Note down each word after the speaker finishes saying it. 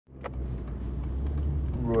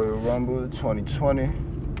Rumble 2020.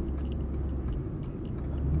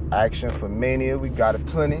 Action for Mania, we got it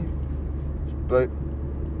plenty. Split,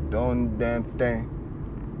 doing the damn thing.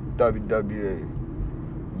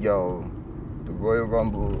 WWE. Yo, the Royal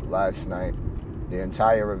Rumble last night, the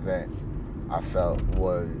entire event, I felt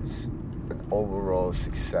was an overall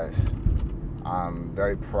success. I'm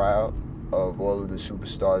very proud of all of the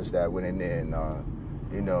superstars that went in there and,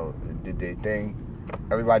 did their thing.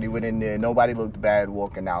 Everybody went in there. Nobody looked bad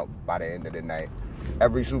walking out by the end of the night.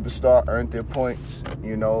 Every superstar earned their points.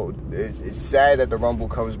 You know, it's sad that the Rumble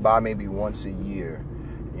comes by maybe once a year,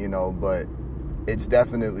 but it's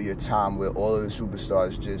definitely a time where all of the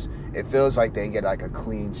superstars it feels like they get like a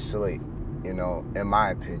clean slate, in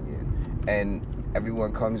my opinion. And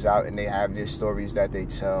everyone comes out and they have their stories that they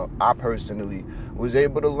tell. I personally was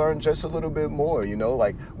able to learn just a little bit more,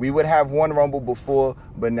 like we would have one Rumble before,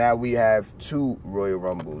 but now we have two Royal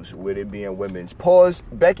Rumbles, with it being women's. Pause.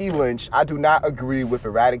 Becky Lynch, I do not agree with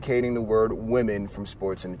eradicating the word women from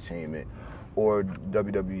sports entertainment or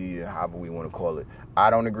WWE, however we want to call it. I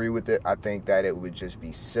don't agree with it. I think that it would just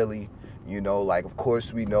be silly. Of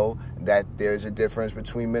course we know that there's a difference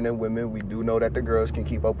between men and women. We do know that the girls can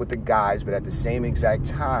keep up with the guys, but at the same exact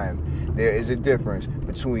time, there is a difference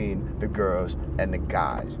between the girls and the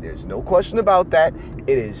guys. There's no question about that.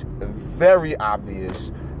 It is very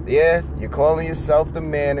obvious. Yeah, you're calling yourself the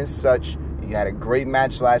man and such. You had a great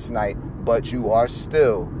match last night, but you are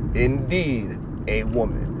still, indeed, a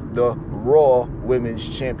woman. The Raw Women's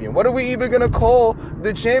Champion. What are we even going to call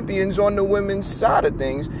the champions on the women's side of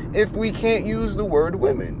things if we can't use the word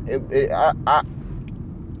women?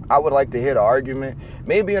 I would like to hear the argument,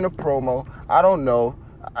 maybe in a promo. I don't know.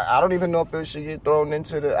 I don't even know if it should get thrown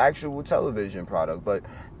into the actual television product, but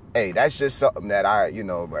hey, that's just something that I,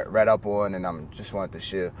 read up on, and I'm just wanted to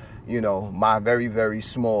share, my very, very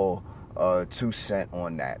small 2 cents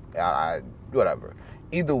on that. Whatever.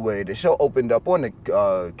 Either way, the show opened up on the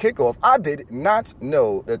kickoff. I did not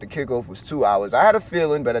know that the kickoff was 2 hours. I had a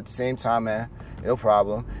feeling, but at the same time, man, no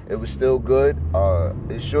problem. It was still good.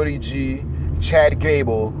 Shorty G, Chad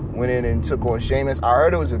Gable went in and took on Sheamus. I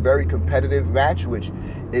heard it was a very competitive match, which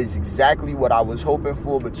is exactly what I was hoping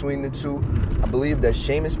for between the two. I believe that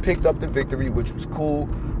Sheamus picked up the victory, which was cool,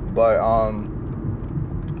 but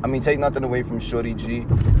take nothing away from Shorty G.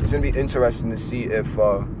 It's going to be interesting to see if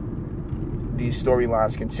these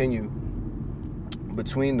storylines continue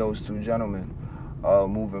between those two gentlemen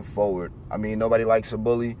moving forward. Nobody likes a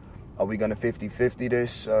bully. Are we going to 50-50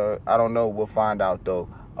 this? I don't know. We'll find out, though.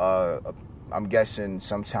 I'm guessing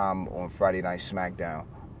sometime on Friday Night SmackDown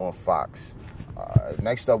on Fox.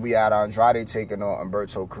 Next up, we had Andrade taking on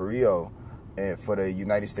Humberto Carrillo for the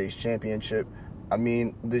United States Championship.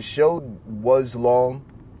 The show was long,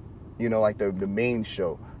 like the main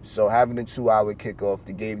show. So having a 2-hour kickoff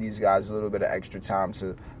that gave these guys a little bit of extra time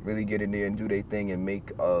to really get in there and do their thing and make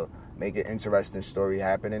an interesting story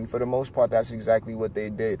happen. And for the most part, that's exactly what they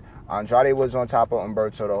did. Andrade was on top of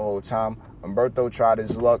Humberto the whole time. Humberto tried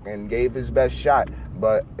his luck and gave his best shot.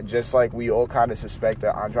 But just like we all kind of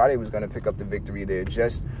suspected, Andrade was going to pick up the victory there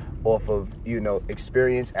just off of,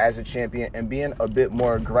 experience as a champion and being a bit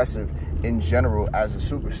more aggressive in general as a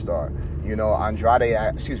superstar.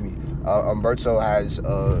 Humberto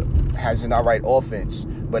has an alright offense,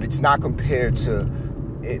 but it's not compared to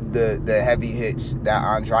the heavy hits that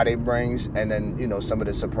Andrade brings, and then some of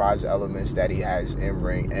the surprise elements that he has in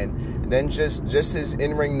ring, and then just his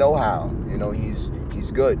in ring know-how.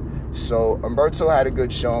 He's good. So Humberto had a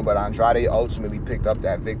good showing, but Andrade ultimately picked up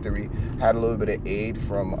that victory. Had a little bit of aid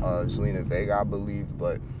from Zelina Vega, I believe,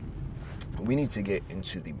 but we need to get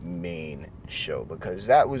into the main show because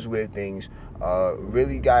that was where things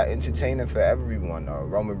really got entertaining for everyone.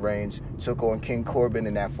 Roman Reigns took on King Corbin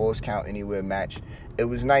in that Falls Count Anywhere match. It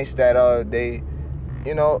was nice that they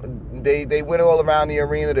went all around the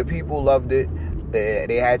arena. The people loved it.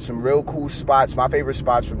 They had some real cool spots. My favorite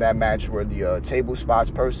spots from that match were the table spots.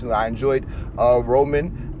 Personally, I enjoyed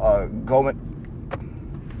Roman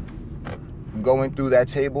going through that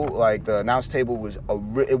table. Like the announce table was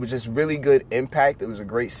it was just really good impact. It was a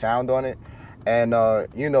great sound on it. And,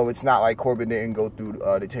 it's not like Corbin didn't go through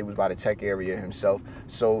the tables by the tech area himself.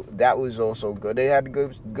 So that was also good. They had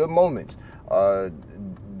good moments.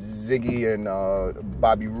 Ziggy and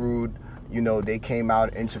Bobby Roode, they came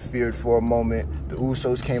out, interfered for a moment. The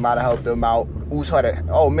Usos came out to help them out. Usos had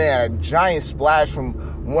a giant splash from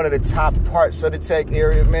one of the top parts of the tech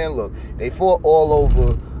area. Man, look, they fought all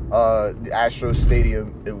over the Astros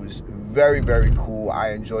Stadium. It was very, very cool.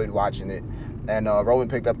 I enjoyed watching it. And Roman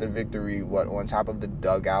picked up the victory on top of the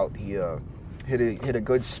dugout. He hit a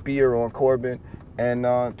good spear on Corbin,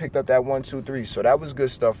 and picked up that 1-2-3. So that was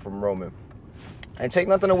good stuff from Roman. And take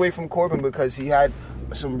nothing away from Corbin because he had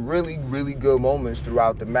some really, really good moments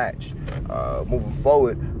throughout the match. Moving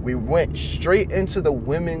forward, we went straight into the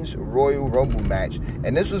Women's Royal Rumble match.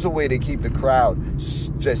 And this was a way to keep the crowd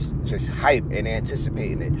just hype and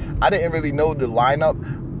anticipating it. I didn't really know the lineup.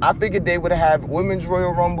 I figured they would have Women's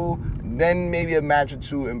Royal Rumble, then maybe a match or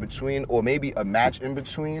two in between, or maybe a match in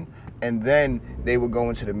between. And then they would go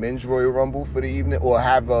into the Men's Royal Rumble for the evening, or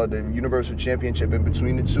have the Universal Championship in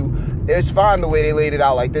between the two. It's fine the way they laid it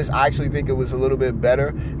out like this. I actually think it was a little bit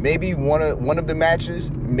better. Maybe one of the matches,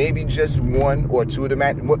 maybe just one or two of the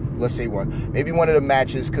matches, let's say one. Maybe one of the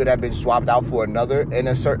matches could have been swapped out for another in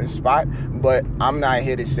a certain spot, but I'm not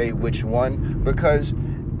here to say which one because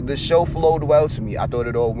the show flowed well to me. I thought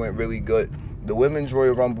it all went really good. The Women's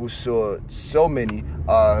Royal Rumble saw so many.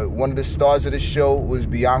 One of the stars of the show was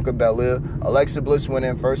Bianca Belair. Alexa Bliss went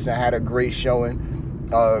in first and had a great showing.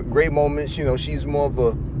 Great moments. You know, she's more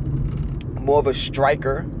of a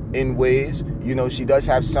striker in ways. You know, she does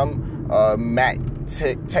have some mat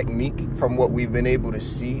technique from what we've been able to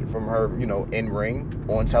see from her, you know, in ring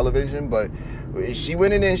on television. But she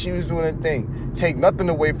went in there and she was doing her thing. Take nothing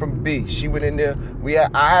away from B. She went in there.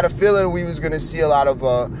 I had a feeling we was gonna see a lot of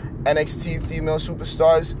NXT female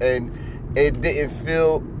superstars, and it didn't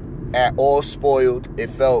feel at all spoiled. It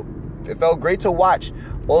felt great to watch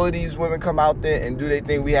all of these women come out there and do their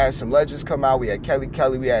thing. We had some legends come out. We had Kelly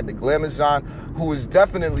Kelly. We had the Glamazon, who was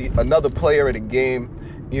definitely another player of the game.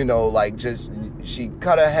 You know, like she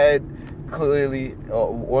cut her head clearly.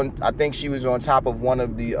 I think she was on top of one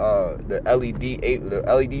of the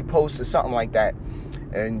LED posts or something like that,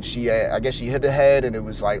 and I guess she hit her head, and it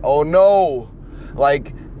was like, oh no,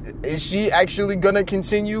 like. Is she actually going to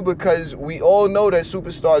continue? Because we all know that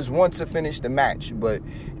superstars want to finish the match. But,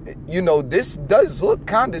 you know, this does look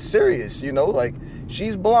kind of serious, you know. Like,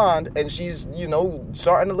 she's blonde and she's, you know,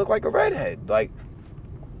 starting to look like a redhead. Like,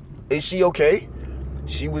 is she okay?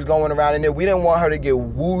 She was going around in there. We didn't want her to get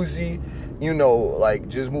woozy, you know, like,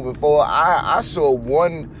 just moving forward. I saw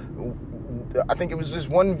I think it was just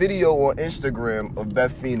one video on Instagram of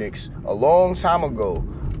Beth Phoenix a long time ago.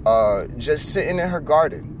 Just sitting in her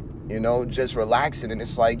garden, you know, just relaxing. And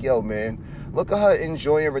it's like, yo, man, look at her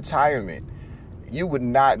enjoying retirement. You would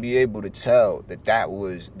not be able to tell that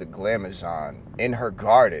was the Glamazon in her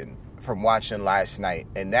garden from watching last night.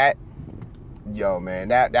 And that, yo, man,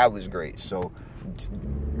 that was great. So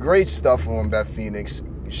great stuff on Beth Phoenix.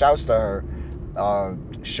 Shouts to her.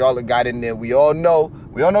 Charlotte got in there. We all know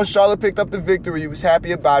Charlotte picked up the victory. He was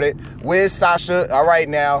happy about it. Where's Sasha? All right,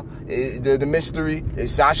 now the mystery,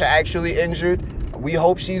 is Sasha actually injured? We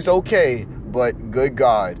hope she's okay, but good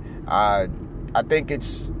God, I think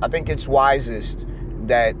it's wisest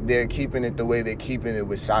that they're keeping it the way they're keeping it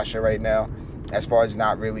with Sasha right now, as far as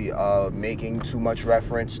not really making too much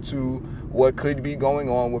reference to what could be going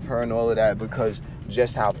on with her and all of that, because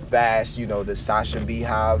just how fast, you know, the Sasha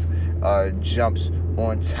Beehive jumps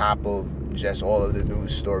on top of just all of the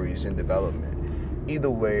news stories and development. Either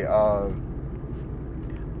way,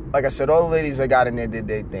 like I said, all the ladies that got in there did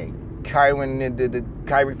their thing.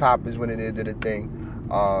 Kyrie Poppins went in there, did a thing.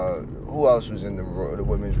 Who else was in the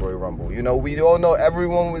Women's Royal Rumble? You know, we all know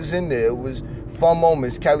everyone was in there. It was fun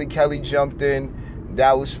moments. Kelly Kelly jumped in.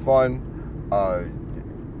 That was fun.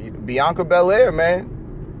 Bianca Belair, man.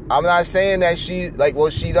 I'm not saying that she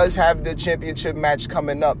does have the championship match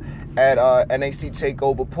coming up at NXT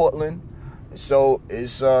TakeOver Portland. So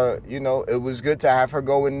it's, you know, it was good to have her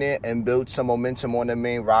go in there and build some momentum on the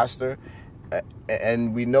main roster.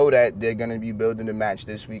 And we know that they're going to be building the match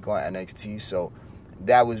this week on NXT. So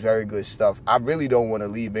that was very good stuff. I really don't want to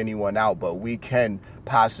leave anyone out, but we can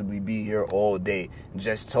possibly be here all day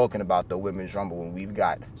just talking about the Women's Rumble, and we've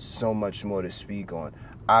got so much more to speak on.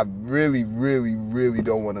 I really, really, really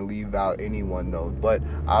don't want to leave out anyone, though. But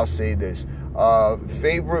I'll say this.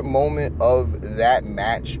 Favorite moment of that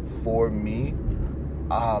match for me?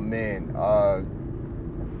 Man.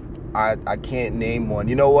 I can't name one.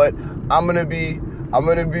 You know what? I'm gonna be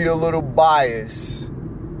a little biased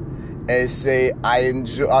and say I'm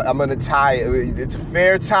gonna tie. It's a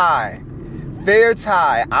fair tie. Fair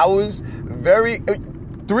tie. I was very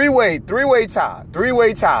three-way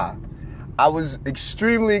tie. I was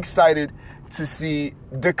extremely excited to see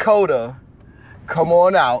Dakota come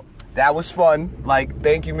on out. That was fun. Like,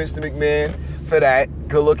 thank you, Mr. McMahon, for that.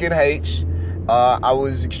 Good looking H. I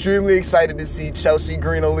was extremely excited to see Chelsea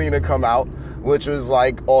Green Alina come out, which was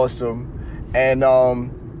like awesome. And oh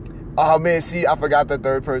man, see, I forgot the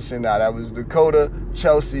third person now. That was Dakota,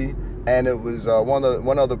 Chelsea, and it was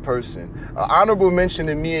one other person. Honorable mention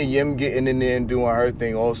to Mia Yim getting in there and doing her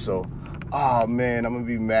thing also. Oh man, I'm gonna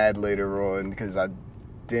be mad later on because I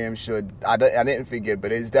damn sure I didn't forget,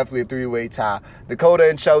 but it's definitely a three-way tie. Dakota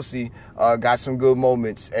and Chelsea got some good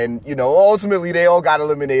moments, and you know, ultimately they all got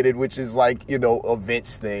eliminated, which is like, you know, a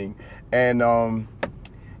Vince thing. And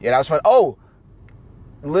yeah, that was fun. Oh,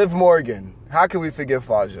 Liv Morgan, how can we forget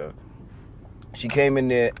Faja? She came in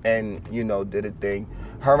there and, you know, did a thing.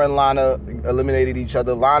 Her and Lana eliminated each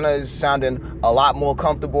other. Lana is sounding a lot more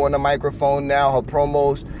comfortable on the microphone now. Her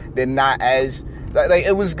promos, they're not as... Like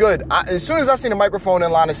it was good. As soon as I seen the microphone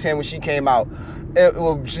in Lana's hand when she came out, it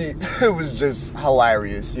was just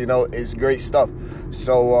hilarious. You know, it's great stuff.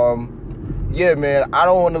 So, yeah, man, I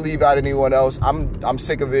don't want to leave out anyone else. I'm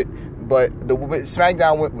sick of it. But the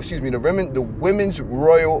women's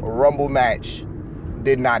Royal Rumble match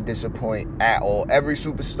did not disappoint at all. Every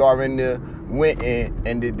superstar in there went in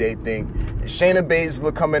and did their thing. Shayna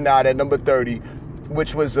Baszler coming out at number 30,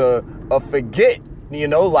 which was a forget, you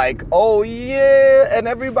know, like, oh yeah, and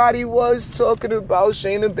everybody was talking about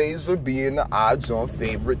Shayna Baszler being the odds-on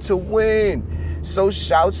favorite to win. So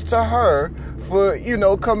shouts to her for, you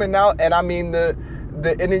know, coming out. And I mean, the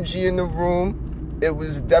energy in the room, it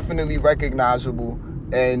was definitely recognizable.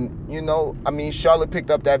 And, you know, I mean, Charlotte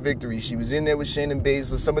picked up that victory. She was in there with Shayna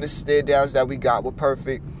Baszler. Some of the stare downs that we got were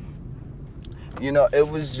perfect. You know, it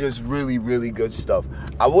was just really, really good stuff.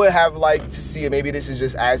 I would have liked to see it. Maybe this is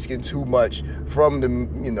just asking too much from the,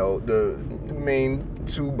 you know, the main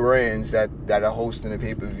two brands that are hosting the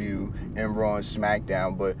pay-per-view and Raw and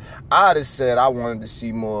SmackDown. But I'd have said I wanted to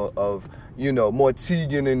see more of, you know, more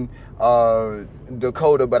Tegan and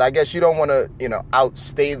Dakota. But I guess you don't want to, you know,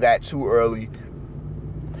 outstay that too early.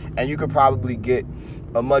 And you could probably get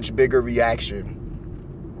a much bigger reaction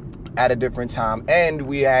at a different time. And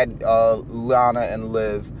we had Lana and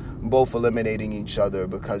Liv both eliminating each other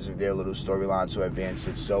because of their little storyline to advance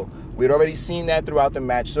it. So we'd already seen that throughout the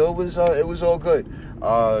match. So it was all good.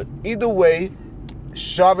 Either way,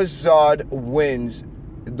 Charizard wins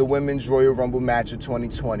the Women's Royal Rumble match of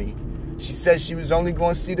 2020. She said she was only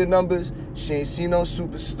going to see the numbers. She ain't seen no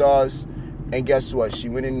superstars. And guess what? She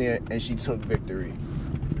went in there and she took victory.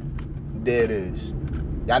 There it is.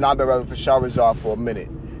 Y'all know I've been running for Charizard for a minute.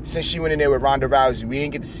 Since she went in there with Ronda Rousey, we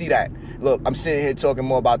ain't get to see that. Look, I'm sitting here talking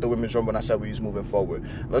more about the Women's Rumble, and I said we was moving forward.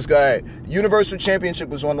 Let's go ahead. Universal Championship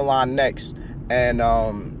was on the line next. And,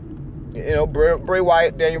 you know, Bray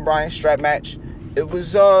Wyatt, Daniel Bryan strap match. It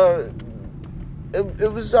was all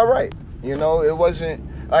right. You know, it wasn't...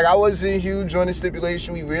 Like, I wasn't huge on the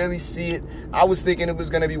stipulation. We rarely see it. I was thinking it was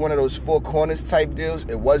going to be one of those four corners type deals.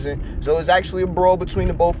 It wasn't. So it was actually a brawl between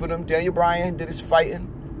the both of them. Daniel Bryan did his fighting.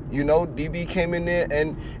 You know, DB came in there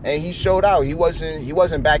and he showed out. He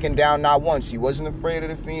wasn't backing down not once. He wasn't afraid of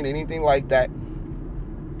the Fiend, anything like that.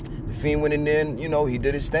 The Fiend went in there and, you know, he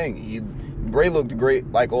did his thing. Bray looked great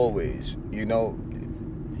like always. You know,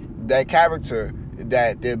 that character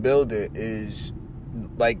that they're building is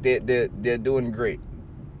like they're doing great.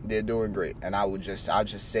 They're doing great, and I'll just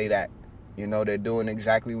say that, you know, they're doing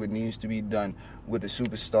exactly what needs to be done with a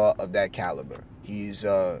superstar of that caliber. He's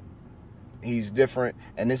different,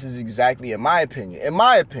 and this is exactly, in my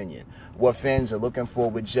opinion, what fans are looking for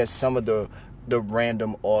with just some of the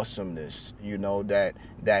random awesomeness, you know, that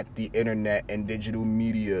the internet and digital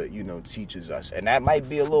media, you know, teaches us, and that might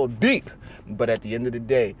be a little deep, but at the end of the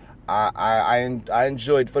day, I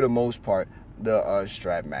enjoyed for the most part the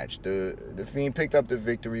strap match. The Fiend picked up the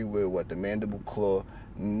victory with the mandible claw.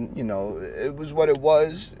 You know, it was what it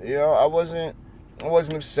was. You know, I wasn't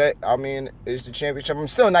upset. I mean, it's the championship. I'm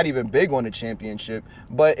still not even big on the championship,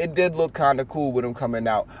 but it did look kind of cool with him coming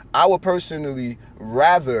out. I would personally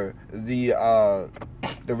rather the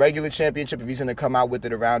regular championship if he's going to come out with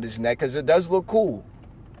it around his neck, because it does look cool.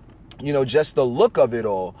 You know, just the look of it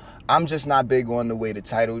all. I'm just not big on the way the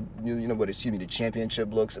title, the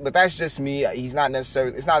championship looks. But that's just me. It's not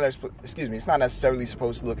necessarily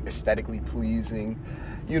supposed to look aesthetically pleasing,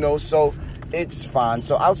 you know, so it's fine.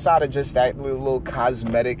 So outside of just that little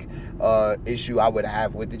cosmetic issue I would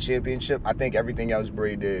have with the championship, I think everything else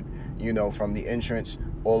Bray did, you know, from the entrance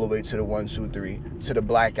all the way to the 1, 2, 3, to the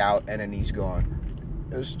blackout, and then he's gone.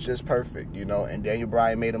 It was just perfect, you know, and Daniel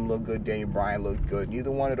Bryan made him look good. Daniel Bryan looked good.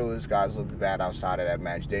 Neither one of those guys looked bad outside of that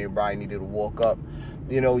match. Daniel Bryan needed to walk up,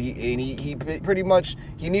 you know, he pretty much,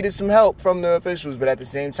 he needed some help from the officials, but at the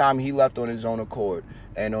same time, he left on his own accord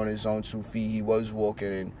and on his own 2 feet. He was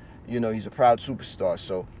walking, and, you know, he's a proud superstar.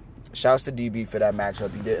 So, shouts to DB for that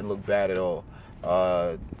matchup. He didn't look bad at all.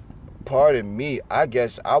 Pardon me, I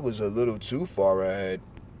guess I was a little too far ahead,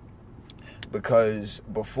 because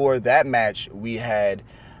before that match, we had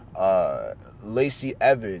Lacey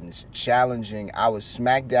Evans challenging our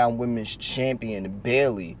SmackDown Women's Champion,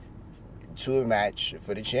 Bayley, to a match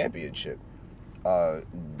for the championship.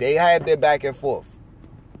 They had their back and forth.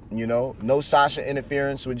 You know, no Sasha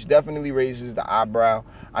interference, which definitely raises the eyebrow.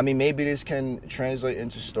 I mean, maybe this can translate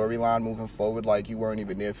into storyline moving forward, like you weren't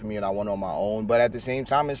even there for me and I went on my own. But at the same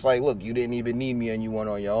time, it's like, look, you didn't even need me and you went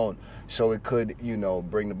on your own. So it could, you know,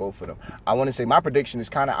 bring the both of them. I want to say my prediction is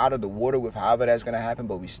kind of out of the water with however that's going to happen,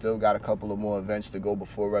 but we still got a couple of more events to go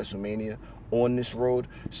before WrestleMania on this road.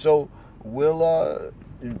 So we'll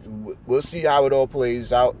see how it all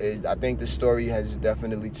plays out. I think the story has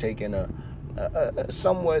definitely taken a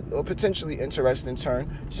somewhat or potentially interesting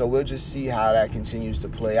turn, so we'll just see how that continues to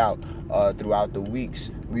play out throughout the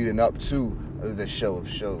weeks leading up to the show of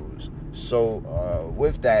shows. So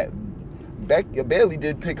with that, Bayley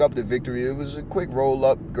did pick up the victory. It was a quick roll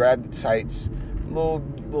up, grab the tights,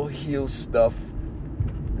 little heel stuff,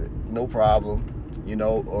 no problem, you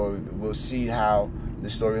know. Or we'll see how the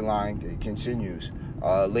storyline continues.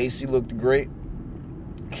 Lacey looked great,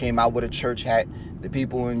 came out with a church hat. The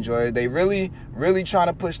people enjoy it. They really, really trying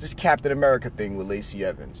to push this Captain America thing with Lacey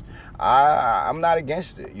Evans. I'm not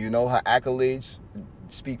against it. You know, her accolades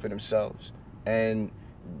speak for themselves. And,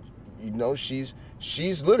 you know, she's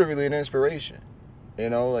literally an inspiration.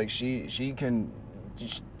 You know, like she's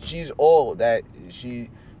all that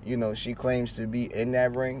she claims to be in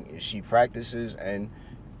that ring. She practices and,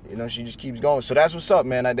 you know, she just keeps going. So that's what's up,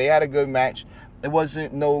 man. They had a good match. There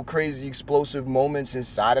wasn't no crazy explosive moments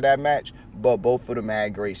inside of that match, but both of them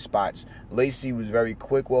had great spots. Lacey was very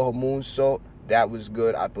quick with her moonsault. That was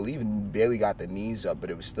good. I believe Bayley got the knees up, but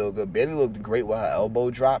it was still good. Bayley looked great with her elbow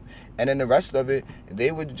drop. And then the rest of it, they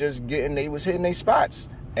was hitting their spots.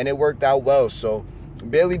 And it worked out well. So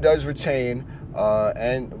Bayley does retain,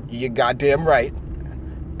 and you're goddamn right.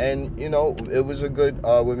 And, you know, it was a good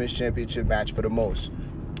women's championship match for the most.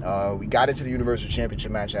 We got into the Universal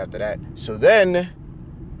Championship match after that. So then,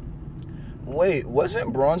 wait,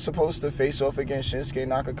 wasn't Braun supposed to face off against Shinsuke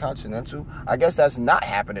Nakakontinental? I guess that's not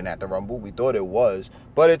happening at the Rumble. We thought it was,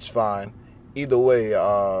 but it's fine. Either way,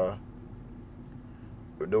 the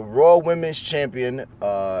Raw Women's Champion,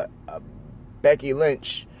 Becky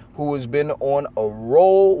Lynch, who has been on a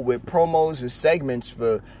roll with promos and segments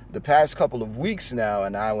for the past couple of weeks now,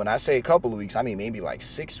 and when I say a couple of weeks, I mean maybe like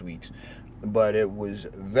 6 weeks. But it was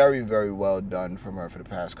very, very well done from her for the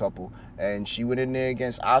past couple. And she went in there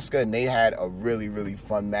against Asuka, and they had a really, really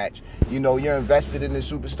fun match. You know, you're invested in the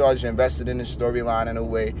superstars. You're invested in the storyline in a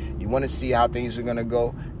way. You want to see how things are going to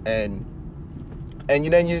go. And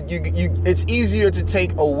then you it's easier to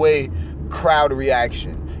take away crowd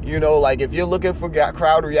reaction. You know, like if you're looking for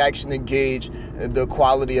crowd reaction to gauge the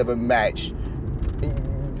quality of a match,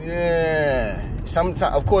 yeah.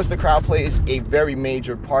 Sometimes, of course, the crowd plays a very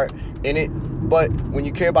major part in it, but when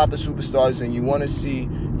you care about the superstars and you want to see,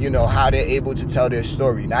 you know, how they're able to tell their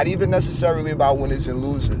story, not even necessarily about winners and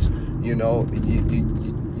losers, you know,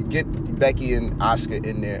 you get Becky and Asuka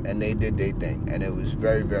in there, and they did their thing, and it was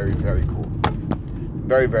very, very, very cool.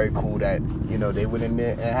 Very, very cool that, you know, they went in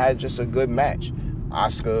there and had just a good match.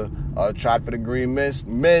 Asuka tried for the green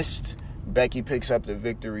missed. Becky picks up the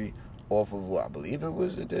victory off of what I believe it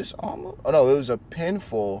was a disarm. Oh no, it was a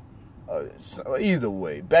pinfall. So either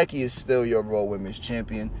way, Becky is still your Raw Women's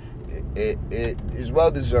Champion. It is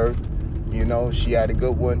well deserved. You know, she had a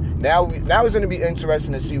good one. Now it's going to be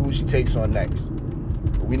interesting to see who she takes on next.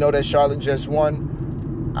 We know that Charlotte just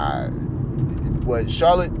won.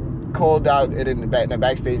 Charlotte called out in the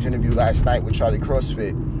backstage interview last night with Charlie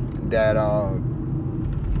CrossFit that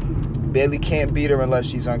Bayley can't beat her unless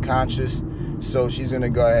she's unconscious. So she's going to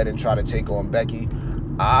go ahead and try to take on Becky.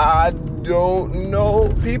 I don't know.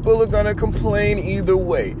 People are going to complain either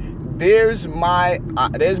way. There's my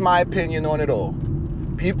opinion on it all.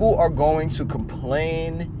 People are going to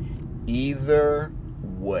complain either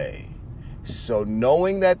way. So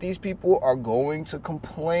knowing that these people are going to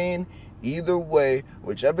complain either way,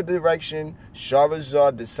 whichever direction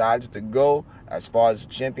Charizard decides to go as far as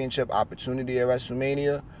the championship opportunity at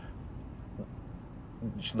WrestleMania,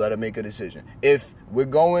 just let her make a decision. If we're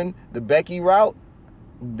going the Becky route,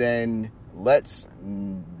 then let's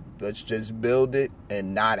just build it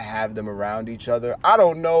and not have them around each other. I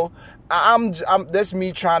don't know. That's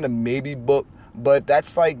me trying to maybe book, but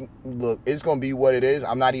that's like, look, it's gonna be what it is.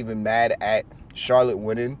 I'm not even mad at Charlotte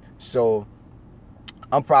winning, so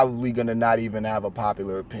I'm probably gonna not even have a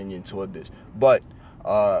popular opinion toward this. But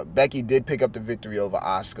Becky did pick up the victory over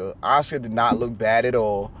Asuka. Asuka did not look bad at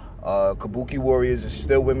all. Kabuki Warriors are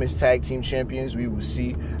still women's tag team champions. We will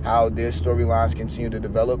see how their storylines continue to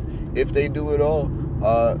develop, if they do it all,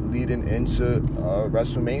 leading into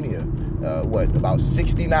WrestleMania. About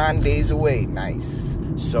 69 days away. Nice.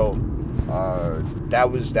 So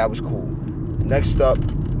that was cool. Next up,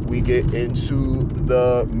 we get into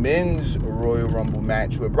the men's Royal Rumble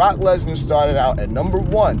match where Brock Lesnar started out at number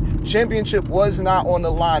 1. Championship was not on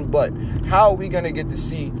the line, but how are we going to get to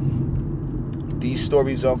see these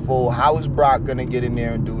stories unfold? How is Brock going to get in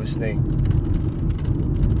there and do his thing?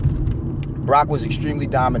 Brock was extremely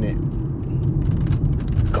dominant.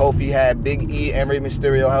 Kofi had Big E and Rey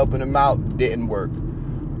Mysterio helping him out. Didn't work.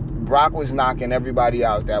 Brock was knocking everybody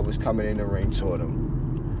out that was coming in the ring toward him.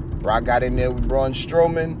 Brock got in there with Braun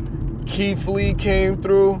Strowman. Keith Lee came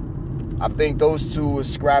through. I think those two were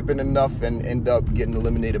scrapping enough and end up getting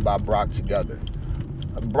eliminated by Brock together.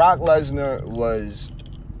 Brock Lesnar was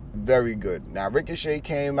very good. Now, Ricochet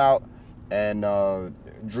came out and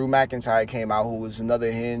Drew McIntyre came out, who was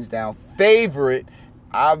another hands-down favorite.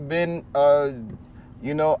 I've been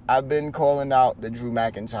calling out that Drew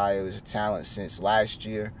McIntyre is a talent since last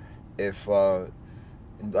year. If,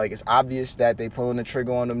 it's obvious that they pulling the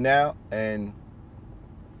trigger on him now, and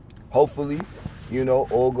hopefully,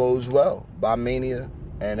 all goes well by Mania,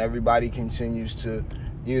 and everybody continues to,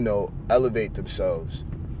 elevate themselves.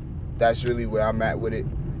 That's really where I'm at with it.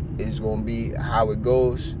 It's going to be how it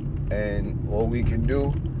goes, and all we can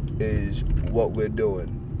do is what we're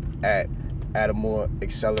doing at a more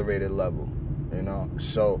accelerated level,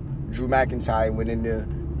 So Drew McIntyre went in there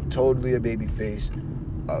totally a babyface.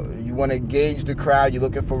 You want to gauge the crowd. You're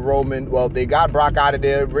looking for Roman. Well, they got Brock out of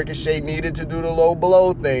there. Ricochet needed to do the low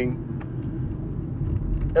blow thing.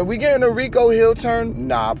 Are we getting a Rico heel turn?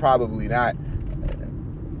 Nah, probably not.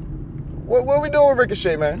 What are we doing with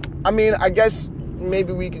Ricochet, man? I mean, I guess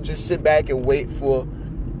maybe we could just sit back and wait for,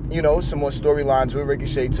 some more storylines with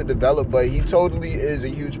Ricochet to develop. But he totally is a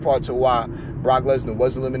huge part to why Brock Lesnar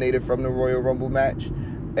was eliminated from the Royal Rumble match.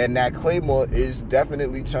 And that Claymore is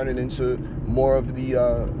definitely turning into more of the,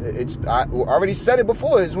 I already said it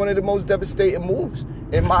before, it's one of the most devastating moves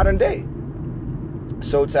in modern day.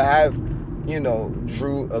 So to have,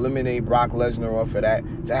 Drew eliminate Brock Lesnar off of that,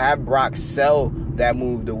 to have Brock sell that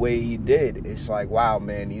move the way he did, it's like, wow,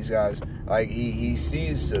 man, these guys, like, he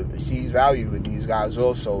sees value in these guys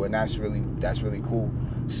also, and that's really cool.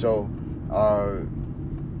 So,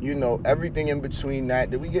 everything in between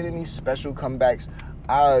that. Did we get any special comebacks?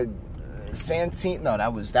 Santina, no,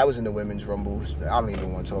 that was in the women's rumbles. I don't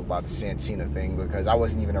even want to talk about the Santina thing because I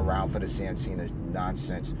wasn't even around for the Santina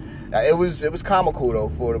nonsense. It was comical though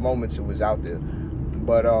for the moments it was out there,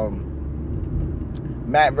 but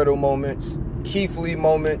Matt Riddle moments, Keith Lee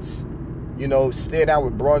moments, stand out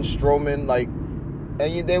with Braun Strowman,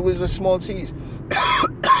 and there was a small tease.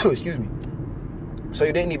 Excuse me. So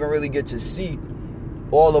you didn't even really get to see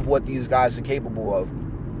all of what these guys are capable of.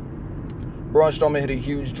 Braun Strowman hit a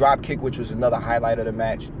huge drop kick, which was another highlight of the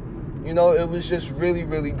match. It was just really,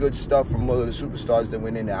 really good stuff from all of the superstars that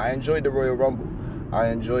went in there. I enjoyed the Royal Rumble. I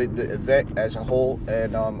enjoyed the event as a whole,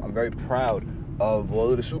 and I'm very proud of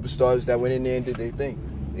all of the superstars that went in there and did their thing.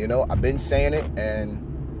 I've been saying it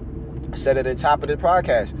and said it at the top of the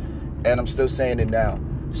podcast, and I'm still saying it now.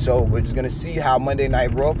 So we're just going to see how Monday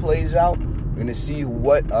Night Raw plays out. We're going to see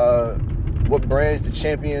what brands the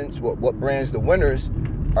champions, what brands the winners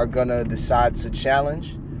are gonna decide to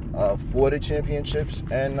challenge for the championships,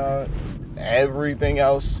 and everything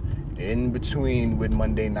else in between with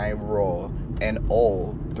Monday Night Raw and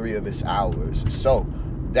all 3 of its hours. So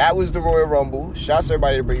that was the Royal Rumble. Shouts to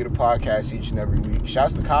everybody to bring you the podcast each and every week.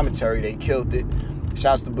 Shouts to commentary, they killed it.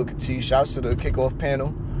 Shouts to Booker T. Shouts to the kickoff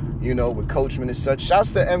panel, with Coachman and such.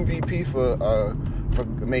 Shouts to MVP for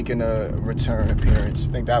making a return appearance.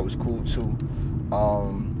 I think that was cool too.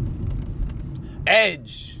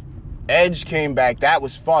 Edge came back. That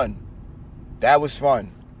was fun.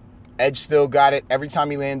 Edge still got it. Every time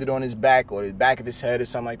he landed on his back or the back of his head or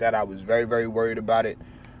something like that, I was very, very worried about it.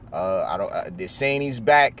 They're saying he's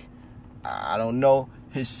back. I don't know.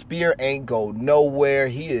 His spear ain't go nowhere.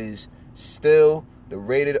 He is still the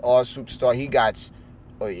rated R superstar.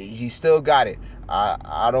 He still got it.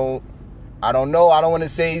 I don't know. I don't want to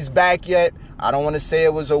say he's back yet. I don't want to say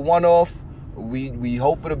it was a one-off. We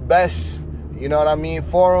hope for the best. You know what I mean,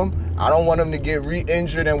 for him. I don't want him to get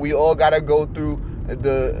re-injured and we all got to go through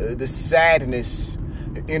the sadness,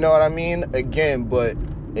 you know what I mean, again. But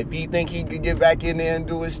if he think he could get back in there and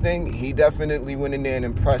do his thing, he definitely went in there and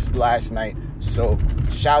impressed last night. So,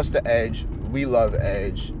 shouts to Edge. We love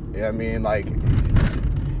Edge. You know what I mean? Like,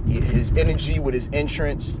 his energy with his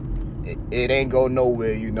entrance, it ain't go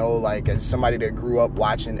nowhere, like, as somebody that grew up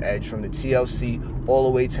watching Edge from the TLC all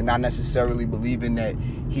the way to not necessarily believing that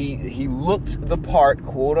he looked the part,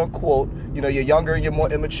 quote unquote. You're younger, you're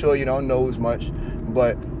more immature, you don't know as much,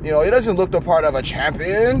 but he doesn't look the part of a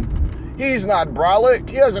champion. He's not brolic.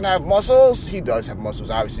 He doesn't have muscles. He does have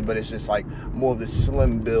muscles, obviously, but it's just like more of the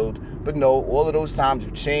slim build. But no, all of those times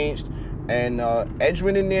have changed. And Edge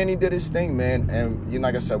went in there and he did his thing, man. And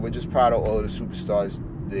like I said, we're just proud of all of the superstars.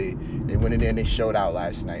 They went in there and they showed out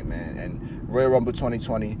last night, man. And Royal Rumble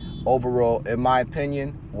 2020, overall, in my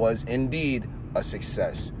opinion, was indeed a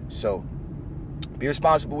success. So be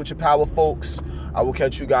responsible with your power, folks. I will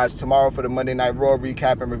catch you guys tomorrow for the Monday Night Raw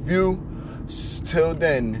recap and review. Till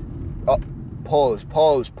then, pause,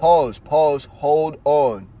 hold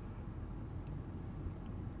on.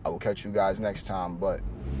 I will catch you guys next time, but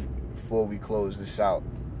before we close this out,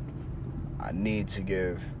 I need to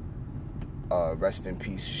give rest in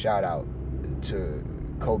peace shout out to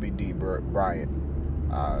Kobe D. Bryant.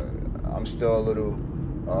 I'm still a little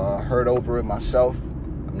hurt over it myself.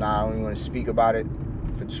 I don't even want to speak about it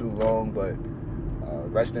for too long, but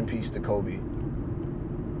rest in peace to Kobe.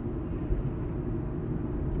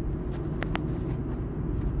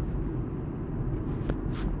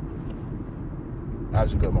 That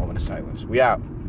was a good moment of silence. We out.